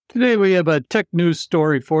Today we have a tech news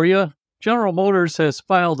story for you. General Motors has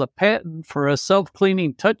filed a patent for a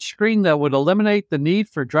self-cleaning touchscreen that would eliminate the need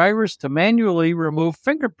for drivers to manually remove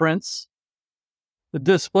fingerprints. The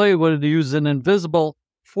display would use an invisible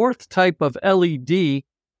fourth type of LED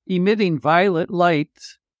emitting violet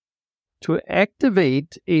light to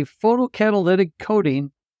activate a photocatalytic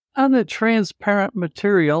coating on the transparent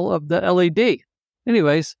material of the LED.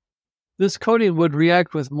 Anyways, this coating would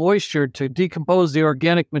react with moisture to decompose the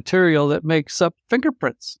organic material that makes up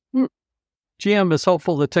fingerprints. GM is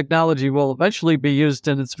hopeful the technology will eventually be used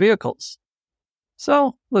in its vehicles.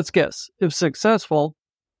 So, let's guess. If successful,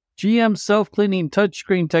 GM's self-cleaning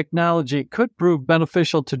touchscreen technology could prove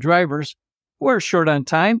beneficial to drivers who are short on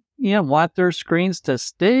time and want their screens to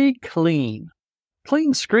stay clean.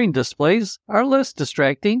 Clean screen displays are less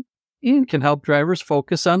distracting and can help drivers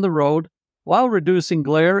focus on the road while reducing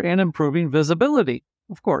glare and improving visibility,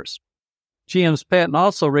 of course. GM's patent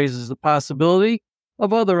also raises the possibility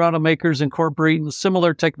of other automakers incorporating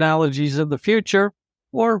similar technologies in the future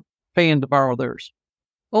or paying to borrow theirs.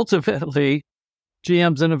 Ultimately,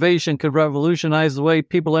 GM's innovation could revolutionize the way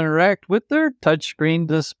people interact with their touchscreen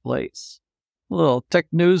displays. A little tech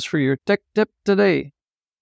news for your tech tip today.